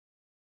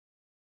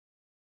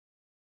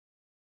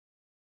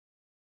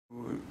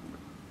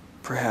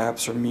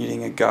Perhaps, or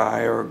meeting a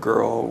guy or a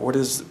girl, what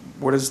is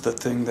the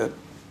thing that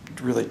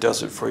really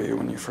does it for you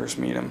when you first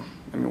meet him?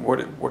 I mean,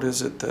 what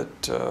is it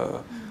that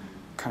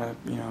kind of,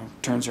 you know,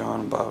 turns you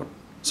on about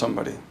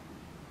somebody?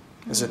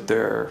 Is it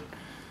their,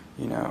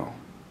 you know,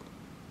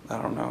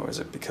 I don't know, is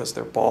it because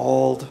they're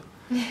bald?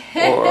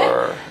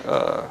 Or,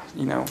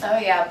 you know. Oh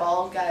yeah,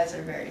 bald guys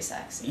are very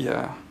sexy.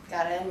 Yeah.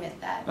 Gotta admit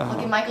that. Look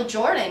at Michael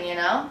Jordan, you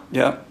know?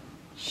 Yeah.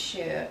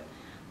 Shoot.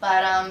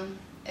 But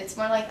it's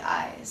more like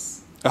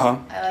eyes. Uh-huh.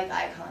 I like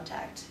eye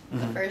contact.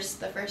 Mm-hmm.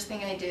 The first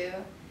thing I do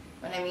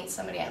when I meet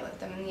somebody, I look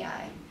them in the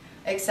eye.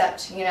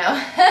 Except, you know,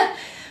 I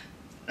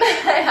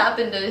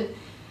happen to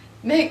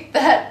make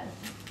that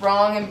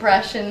wrong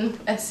impression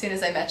as soon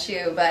as I met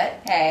you, but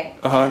hey.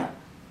 Uh-huh. You know,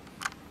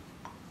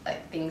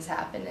 like things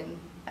happen and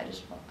I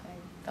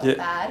felt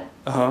bad.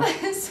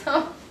 Uh-huh.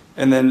 So.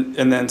 And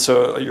then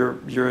so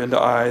you're into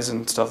eyes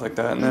and stuff like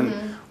that. And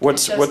then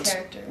what's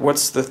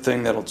the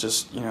thing that'll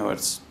just, you know,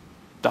 it's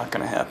not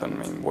going to happen?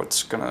 I mean,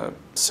 what's going to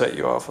set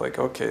you off like,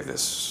 okay,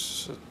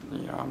 this, you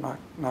know, I'm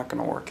not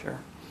going to work here?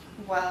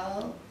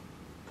 Well,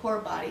 poor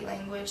body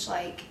language,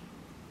 like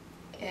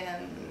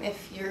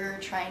if you're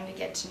trying to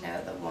get to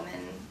know the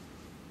woman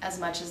as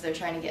much as they're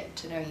trying to get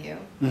to know you,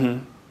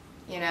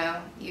 you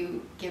know,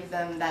 you give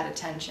them that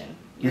attention.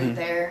 You're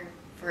there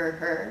for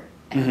her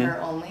and her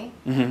only.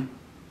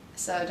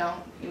 So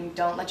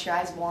don't let your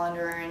eyes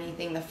wander or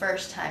anything the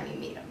first time you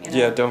meet them. You know?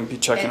 Yeah, don't be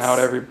checking out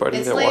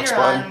everybody that walks by. It's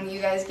later on when you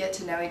guys get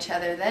to know each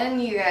other, then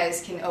you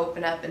guys can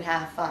open up and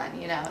have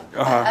fun, you know.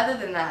 But other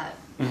than that,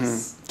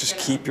 just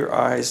keep your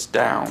eyes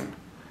down.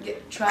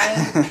 Try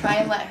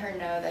and let her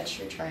know that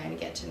you're trying to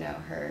get to know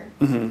her,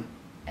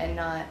 and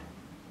not,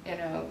 you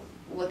know,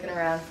 looking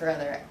around for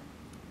other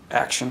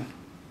action.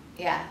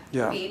 Yeah.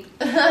 Yeah. Beep.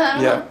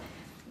 Yeah.